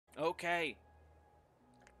Okay.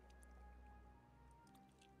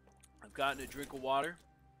 I've gotten a drink of water,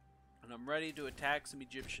 and I'm ready to attack some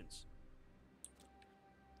Egyptians.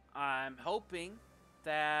 I'm hoping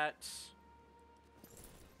that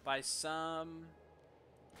by some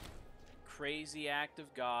crazy act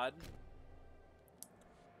of God,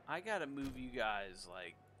 I gotta move you guys,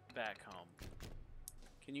 like, back home.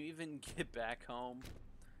 Can you even get back home?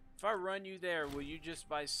 If I run you there, will you just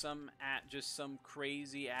by some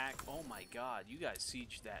crazy act? Oh my God, you guys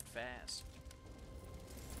siege that fast.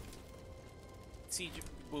 Siege,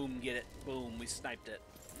 boom, get it. Boom, we sniped it.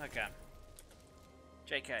 Okay.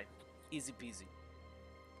 JK, easy peasy.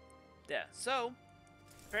 Yeah, so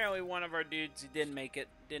apparently one of our dudes, he didn't make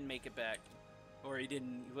it back. Or he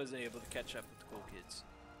wasn't able to catch up with the cool kids.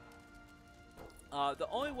 The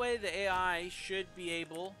only way the AI should be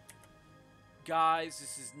able... Guys,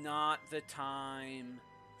 this is not the time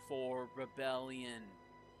for rebellion.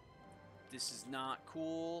 This is not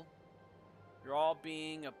cool. You're all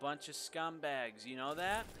being a bunch of scumbags. You know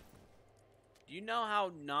that? Do you know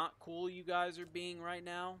how not cool you guys are being right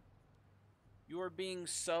now? You are being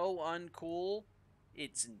so uncool.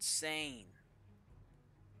 It's insane.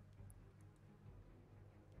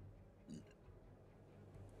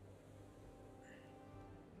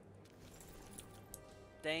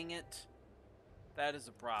 Dang it. That is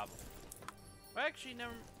a problem. Well, actually,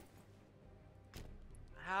 never...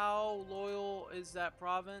 How loyal is that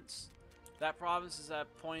province? That province is at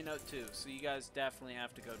 0.02, so you guys definitely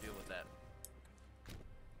have to go deal with that.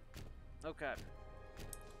 Okay.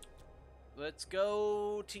 Let's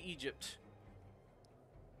go to Egypt.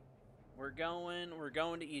 We're going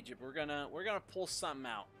to Egypt. We're gonna pull something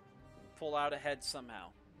out. Pull out ahead somehow.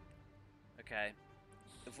 Okay.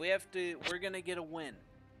 If we have to, we're gonna get a win.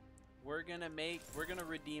 We're gonna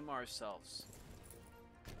redeem ourselves.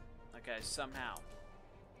 Okay, somehow.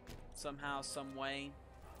 Somehow, some way,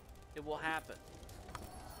 it will happen.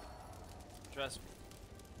 Trust me.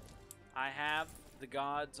 I have the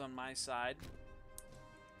gods on my side.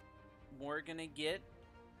 We're gonna get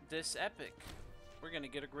this epic. We're gonna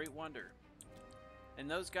get a great wonder. And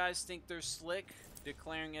those guys think they're slick,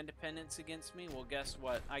 declaring independence against me. Well, guess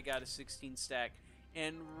what? I got a 16 stack.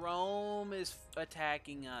 And Rome is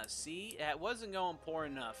attacking us. See? It wasn't going poor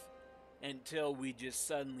enough until we just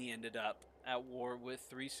suddenly ended up at war with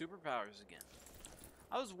 3 superpowers again.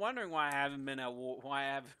 I was wondering why I haven't been at war, why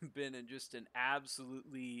I haven't been in just an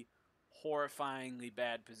absolutely horrifyingly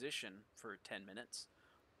bad position for 10 minutes.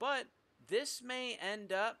 But this may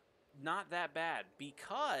end up not that bad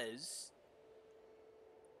because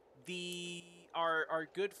our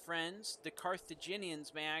good friends, the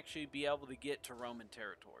Carthaginians, may actually be able to get to Roman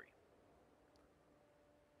territory.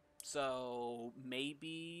 So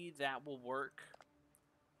maybe that will work.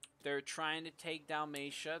 They're trying to take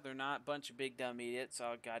Dalmatia. They're not a bunch of big dumb idiots.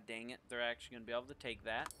 Oh, god dang it. They're actually going to be able to take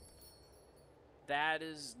that. That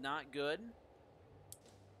is not good.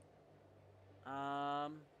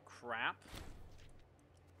 Crap.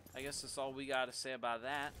 I guess that's all we got to say about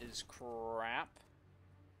that is crap.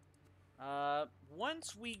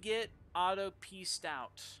 Once we get auto-pieced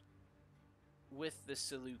out with the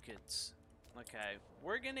Seleucids. Okay,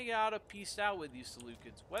 we're going to get auto-pieced out with you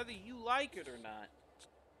Seleucids. Whether you like it or not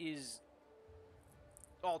is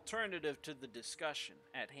alternative to the discussion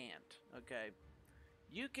at hand. Okay,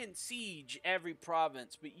 you can siege every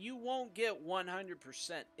province, but you won't get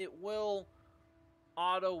 100%. It will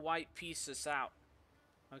auto-white piece us out.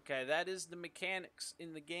 Okay, that is the mechanics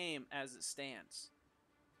in the game as it stands.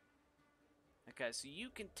 Okay, so you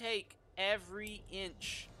can take every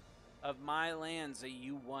inch of my lands that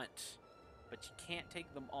you want, but you can't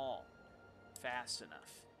take them all fast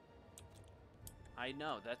enough. I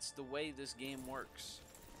know, that's the way this game works.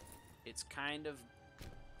 It's kind of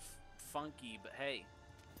funky, but hey,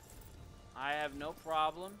 I have no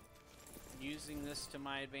problem using this to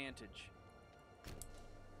my advantage.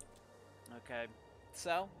 Okay,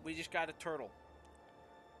 so we just got a turtle.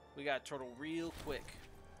 We got a turtle real quick.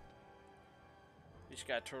 We just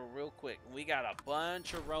got a turtle real quick. We got a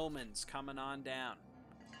bunch of Romans coming on down.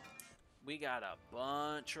 We got a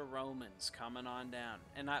bunch of Romans coming on down.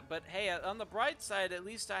 But hey, on the bright side, at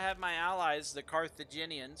least I have my allies, the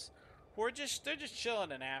Carthaginians, who are they're just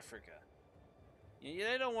chilling in Africa.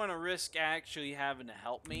 They don't want to risk actually having to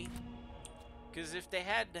help me. Because if they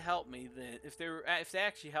had to help me, if they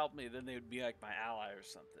actually helped me, then they would be like my ally or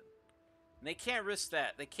something. And they can't risk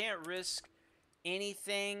that. They can't risk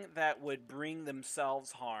anything that would bring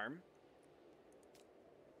themselves harm.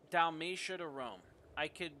 Dalmatia to Rome. I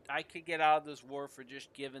could get out of this war for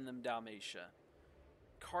just giving them Dalmatia.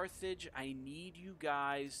 Carthage, I need you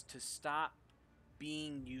guys to stop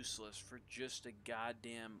being useless for just a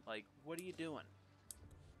goddamn, like, what are you doing?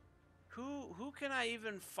 Who can I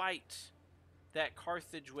even fight that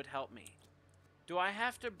Carthage would help me? Do I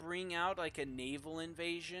have to bring out, like, a naval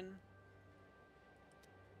invasion?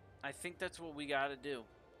 I think that's what we gotta do.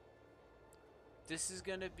 This is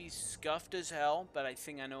gonna be scuffed as hell, but I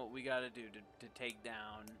think I know what we gotta do to take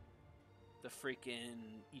down the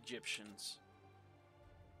freaking Egyptians.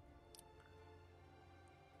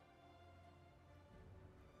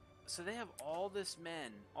 So they have all this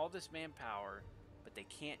manpower, but they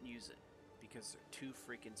can't use it because they're too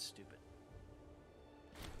freaking stupid.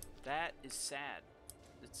 That is sad.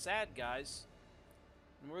 It's sad, guys.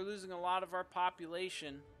 And we're losing a lot of our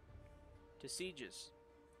population to sieges.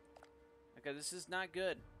 Okay, this is not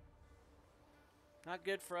good. Not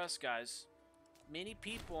good for us, guys. Many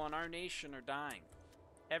people in our nation are dying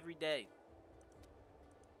every day.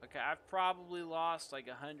 Okay, I've probably lost like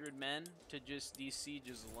 100 men to just these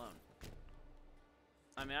sieges alone.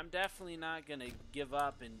 I mean, I'm definitely not going to give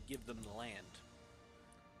up and give them the land.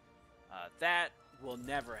 That will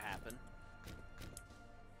never happen.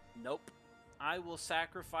 Nope. I will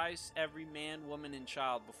sacrifice every man, woman, and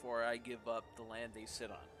child before I give up the land they sit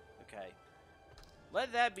on. Okay?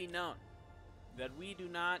 Let that be known, that we do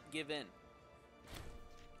not give in.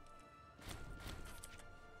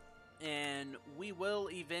 And we will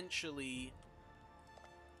eventually...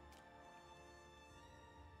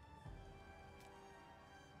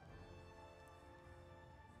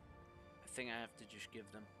 I think I have to just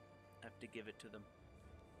give them. I have to give it to them.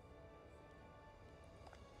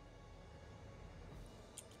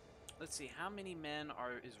 Let's see, how many men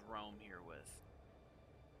is Rome here with?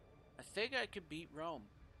 I think I could beat Rome.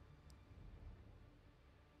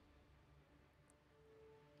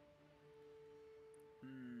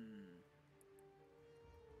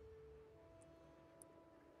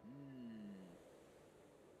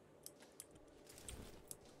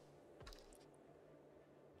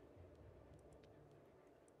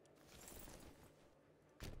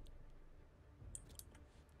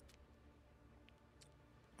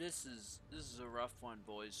 This is a rough one,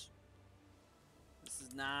 boys. This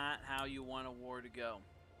is not how you want a war to go.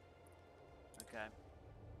 Okay.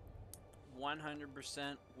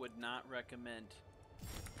 100% would not recommend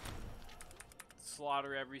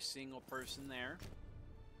slaughter every single person there.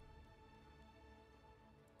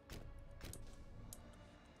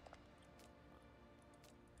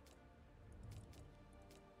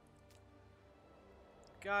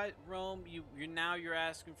 God, Rome, you're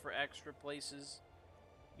asking for extra places.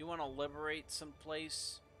 You want to liberate some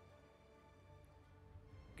place?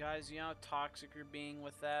 Guys, you know how toxic you're being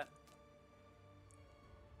with that?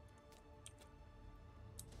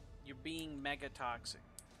 You're being mega toxic.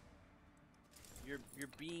 You're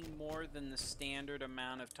being more than the standard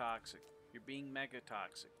amount of toxic. You're being mega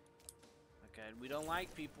toxic. Okay, we don't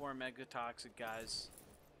like people who are mega toxic, guys.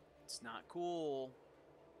 It's not cool.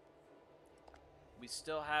 We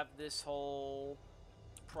still have this whole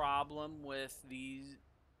problem with these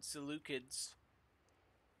Seleucids.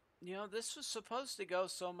 You know, this was supposed to go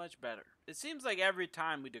so much better. It seems like every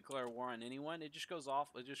time we declare war on anyone, it just goes off.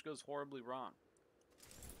 It just goes horribly wrong.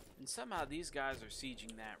 And somehow these guys are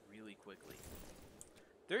sieging that really quickly.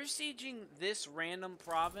 They're sieging this random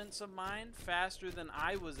province of mine faster than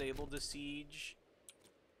I was able to siege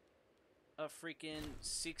a freaking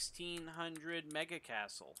 1600 mega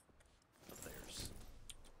castle of theirs.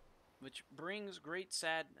 Which brings great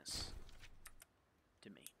sadness to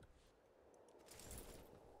me.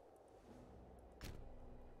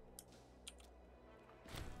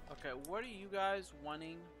 Okay, what are you guys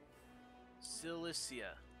wanting?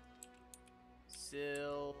 Cilicia.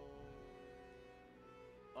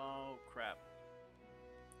 Oh, crap.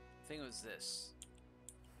 I think it was this.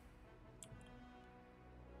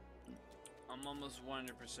 I'm almost 100%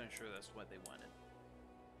 sure that's what they wanted.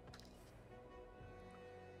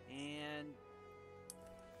 And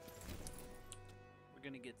we're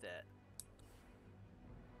gonna get that.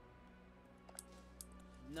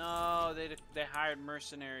 No, they hired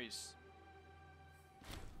mercenaries.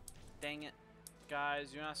 Dang it,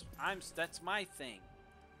 guys! You're not. That's my thing.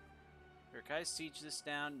 Here, can I siege this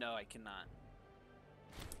down? No, I cannot.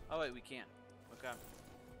 Oh wait, we can. Okay.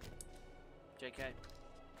 JK.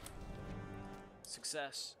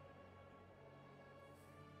 Success.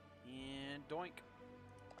 And doink.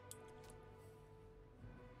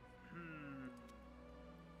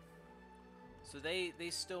 So they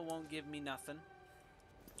still won't give me nothing.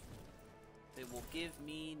 They will give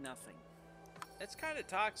me nothing. That's kind of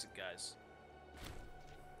toxic, guys.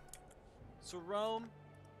 So Rome,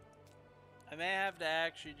 I may have to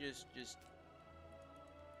actually just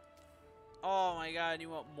Oh my god, you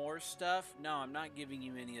want more stuff? No, I'm not giving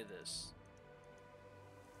you any of this.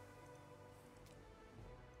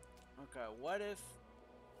 Okay, what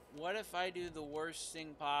if I do the worst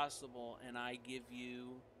thing possible and I give you...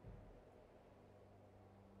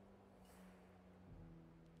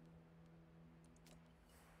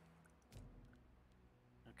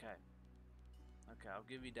 Okay. Okay, I'll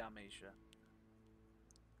give you Dalmatia.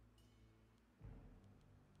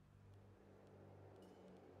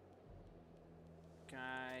 Can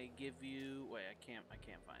I give you... Wait, I can't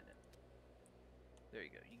find it. There you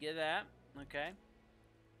go. You get that, okay?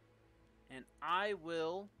 And I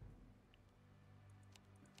will...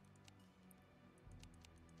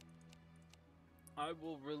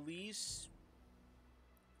 release...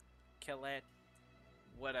 Kellet...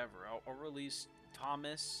 Whatever. I'll release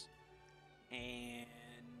Thomas and...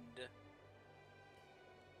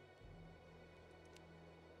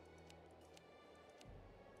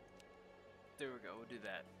 There we go. We'll do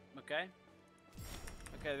that. Okay?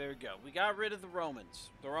 Okay, there we go. We got rid of the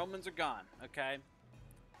Romans. The Romans are gone. Okay?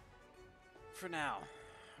 For now.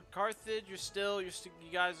 Carthage, you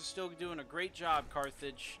guys are still doing a great job,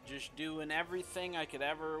 Carthage. Just doing everything I could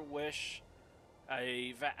ever wish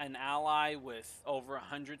an ally with over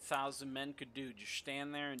 100,000 men could do. Just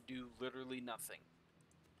stand there and do literally nothing.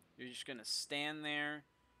 You're just gonna stand there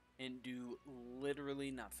and do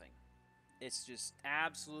literally nothing. It's just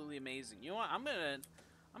absolutely amazing. You know what? I'm gonna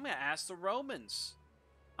ask the Romans.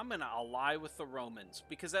 I'm gonna ally with the Romans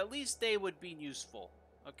because at least they would be useful.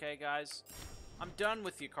 Okay, guys? I'm done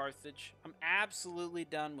with you, Carthage. I'm absolutely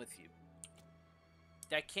done with you.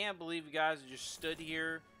 I can't believe you guys just stood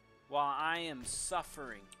here while I am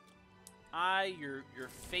suffering. Your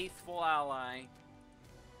faithful ally.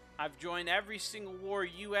 I've joined every single war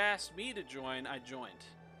you asked me to join, I joined.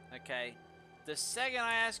 Okay? The second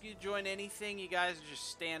I ask you to join anything, you guys are just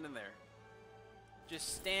standing there.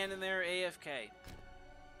 Just standing there AFK.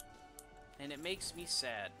 And it makes me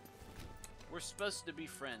sad. We're supposed to be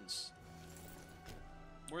friends.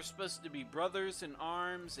 We're supposed to be brothers in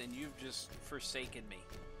arms, and you've just forsaken me.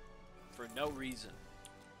 For no reason.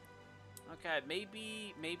 Okay,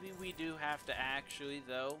 maybe we do have to actually,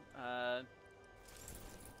 though,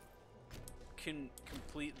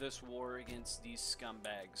 complete this war against these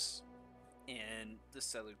scumbags and the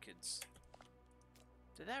Seleucids.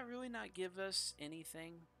 Did that really not give us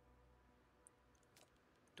anything?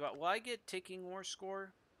 Will I get ticking war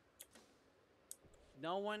score?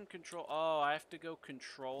 No one control... Oh, I have to go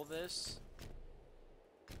control this?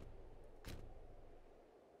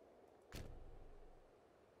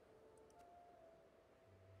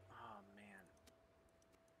 Oh, man.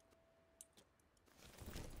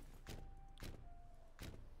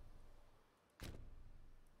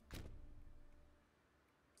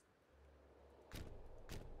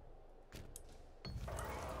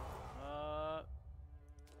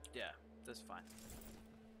 Yeah, that's fine.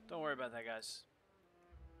 Don't worry about that, guys.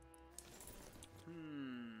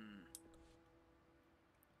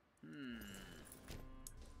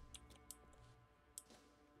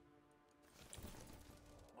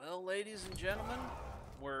 Well, ladies and gentlemen,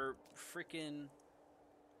 we're freaking...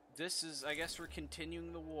 This is, I guess we're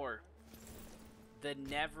continuing the war. The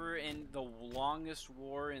longest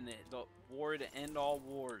war in the war to end all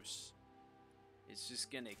wars. It's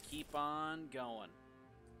just gonna keep on going.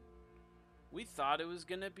 We thought it was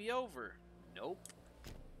gonna be over. Nope.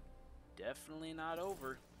 Definitely not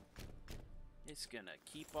over. It's gonna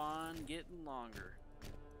keep on getting longer.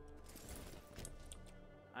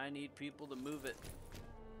 I need people to move it.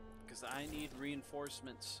 Because I need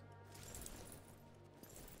reinforcements.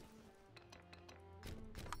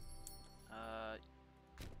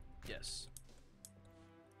 Yes.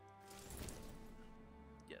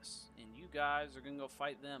 Yes. And you guys are gonna go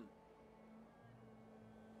fight them.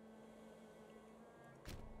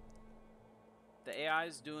 The AI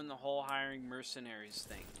is doing the whole hiring mercenaries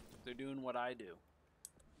thing. They're doing what I do.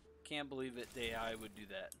 Can't believe it, the AI would do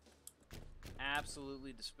that.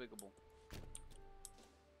 Absolutely despicable.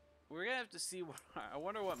 We're gonna have to see what... I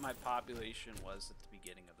wonder what my population was at the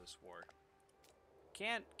beginning of this war.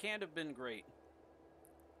 Can't have been great.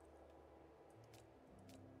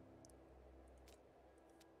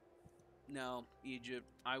 No, Egypt.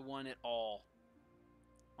 I want it all.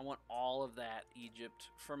 I want all of that, Egypt.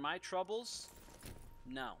 For my troubles?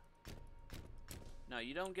 No. No,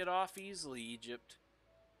 you don't get off easily, Egypt.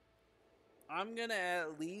 I'm gonna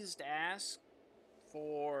at least ask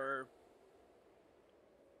for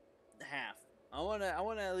half. I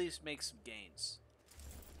wanna at least make some gains.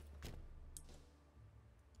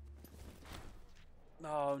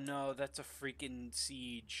 Oh no, that's a freaking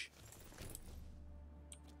siege.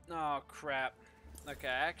 Oh, crap. Okay,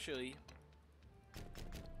 actually,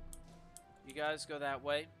 you guys go that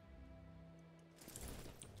way.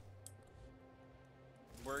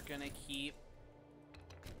 We're gonna keep...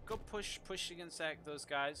 Go push against those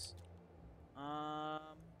guys.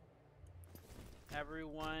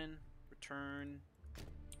 Everyone, return.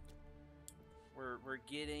 We're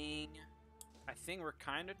getting... I think we're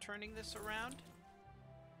kind of turning this around.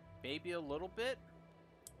 Maybe a little bit.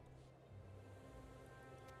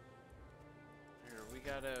 Here, we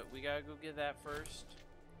gotta go get that first.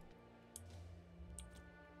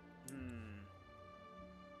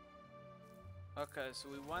 Okay, so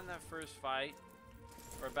we won that first fight.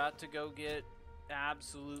 We're about to go get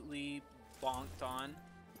absolutely bonked on.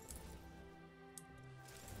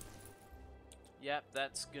 Yep,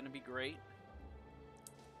 that's gonna be great.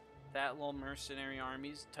 That little mercenary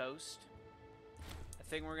army's toast. I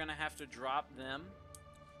think we're gonna have to drop them.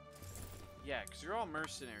 Yeah, because you're all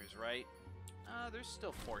mercenaries, right? There's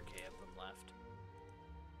still 4K of them left.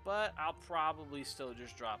 But I'll probably still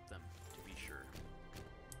just drop them, to be sure.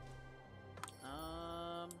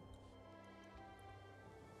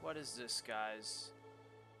 What is this, guys?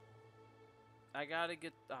 I gotta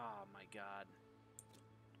get... Oh, my God.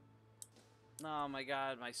 Oh, my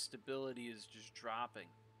God. My stability is just dropping.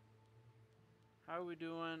 How are we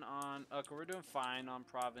doing on... Okay, we're doing fine on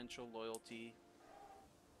provincial loyalty.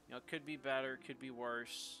 You know, it could be better, could be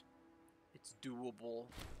worse. It's doable.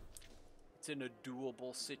 It's in a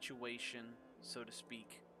doable situation, so to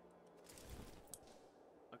speak.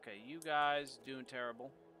 Okay, you guys doing terrible.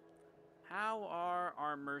 How are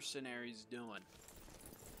our mercenaries doing?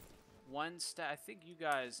 I think you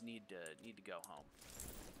guys need to go home.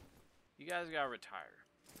 You guys gotta retire.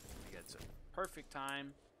 I think it's a perfect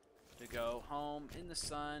time to go home in the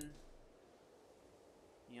sun.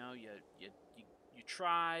 You know, you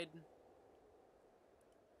tried.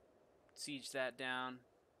 Siege that down.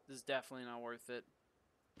 This is definitely not worth it.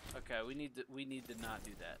 Okay, we need to not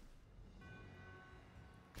do that.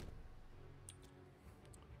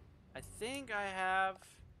 I think I have...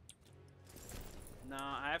 No,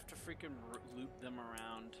 I have to freaking loop them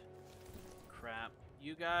around. Crap.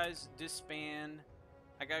 You guys disband.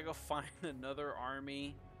 I gotta go find another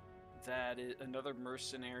army that is... Another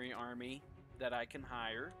mercenary army that I can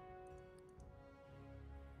hire.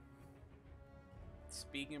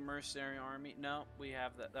 Speaking of mercenary army... No, we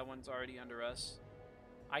have that. That one's already under us.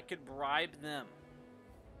 I could bribe them.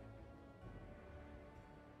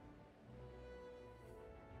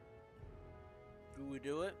 Do we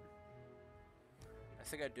do it? I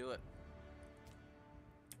think I'd do it.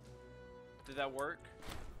 Did that work?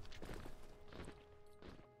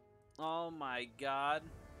 Oh my God.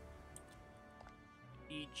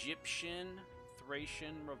 Egyptian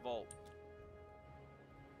Thracian revolt.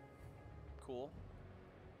 Cool.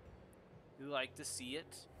 You like to see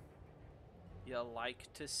it? You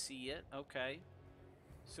like to see it? Okay.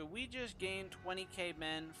 So we just gained 20k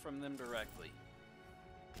men from them directly.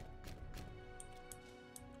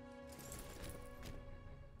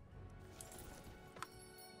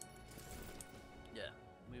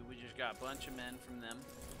 We just got a bunch of men from them.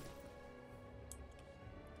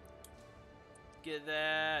 Get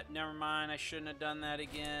that. Never mind. I shouldn't have done that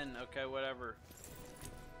again. Okay, whatever.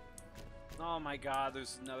 Oh my God.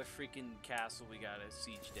 There's another freaking castle we gotta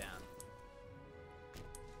siege down.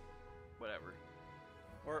 Whatever.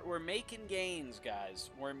 We're making gains, guys.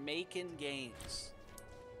 We're making gains.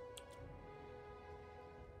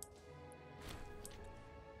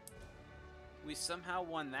 We somehow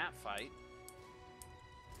won that fight.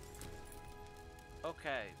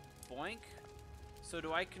 Okay, boink. So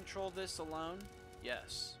do I control this alone?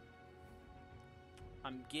 Yes.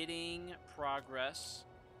 I'm getting progress.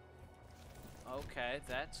 Okay,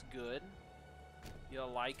 that's good.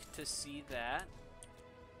 You'll like to see that.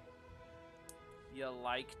 You'll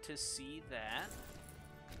like to see that.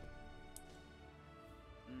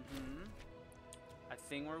 I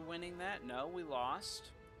think we're winning that. No, we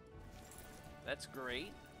lost. That's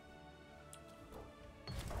great.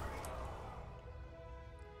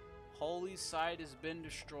 Holy site has been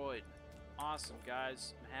destroyed. Awesome,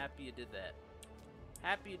 guys. I'm happy you did that.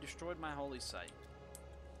 Happy you destroyed my holy site.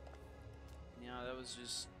 You know, that was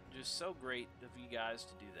just so great of you guys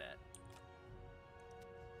to do that.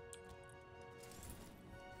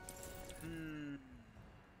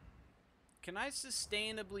 Can I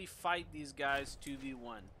sustainably fight these guys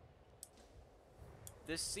 2v1?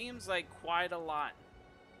 This seems like quite a lot.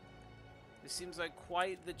 This seems like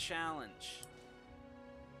quite the challenge.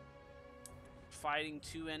 Fighting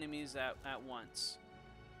two enemies at once.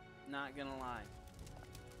 Not gonna lie.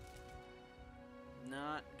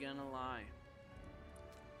 Not gonna lie.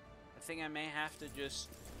 think I may have to just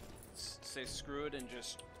say screw it and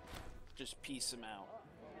just piece them out.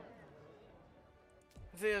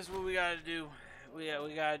 I think that's what we gotta do. We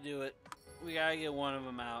gotta do it. We gotta get one of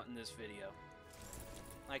them out in this video.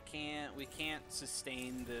 We can't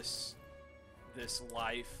sustain this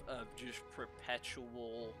life of just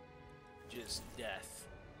perpetual death.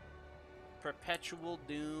 Perpetual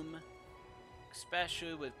doom.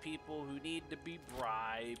 Especially with people who need to be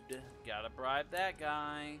bribed. Gotta bribe that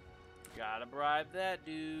guy. Gotta bribe that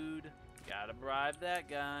dude. Gotta bribe that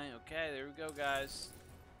guy. Okay, there we go, guys.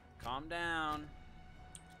 Calm down.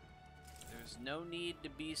 There's no need to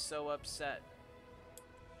be so upset.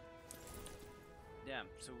 Yeah,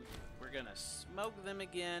 so we're gonna smoke them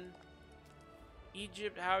again.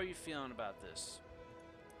 Egypt, how are you feeling about this?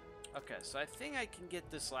 Okay, so I think I can get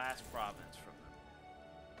this last province from them.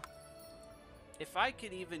 If I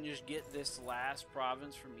could even just get this last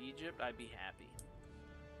province from Egypt, I'd be happy.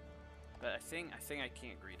 But I think I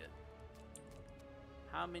can't greet it.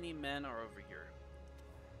 How many men are over here?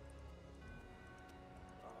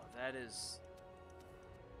 Oh, that is...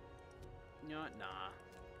 You know what?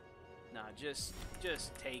 Nah, just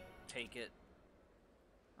take it.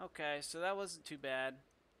 Okay, so that wasn't too bad.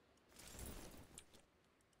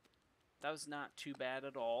 That was not too bad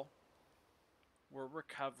at all. We're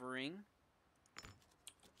recovering.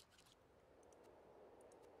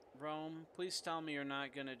 Rome, please tell me you're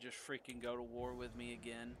not gonna just freaking go to war with me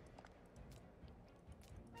again.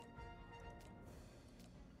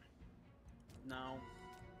 No.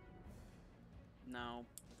 No.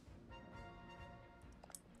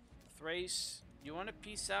 Thrace, you want to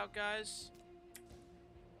peace out, guys?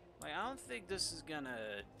 Like, I don't think this is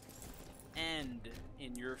gonna end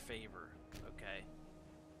in your favor, okay?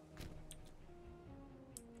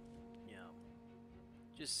 You know,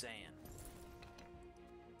 just saying.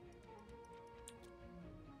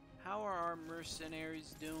 How are our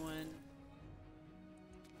mercenaries doing?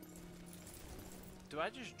 Do I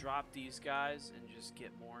just drop these guys and just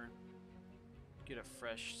get more? Get a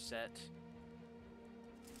fresh set?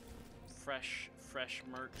 Fresh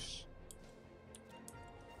mercs?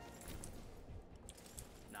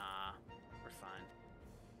 Nah, we're fine.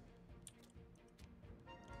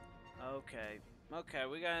 Okay,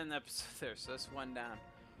 we got an episode there, so that's one down.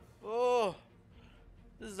 Oh,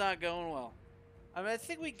 this is not going well. I mean, I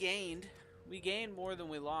think we gained more than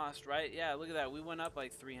we lost, right? Yeah, look at that. We went up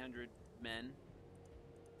like 300 men.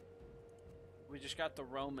 We just got the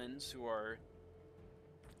Romans, who are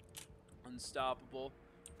unstoppable.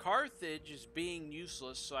 Carthage is being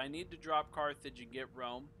useless, so I need to drop Carthage and get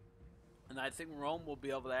Rome. And I think Rome will be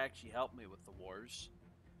able to actually help me with the wars,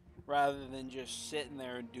 rather than just sitting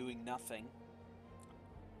there and doing nothing.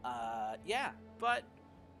 Yeah, but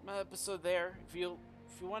my episode there. If you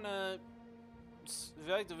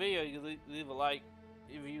like the video, you leave a like.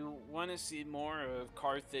 If you want to see more of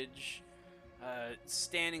Carthage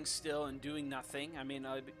standing still and doing nothing, I mean,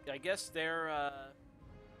 I guess they're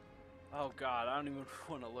oh god, I don't even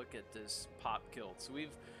want to look at this pop killed. So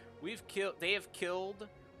they have killed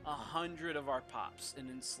 100 of our pops and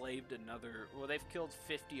enslaved another. Well, they've killed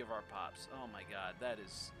 50 of our pops. Oh my god, that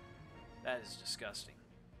is disgusting.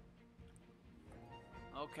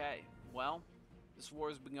 Okay, well, this war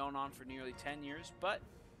has been going on for nearly 10 years, but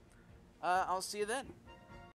I'll see you then.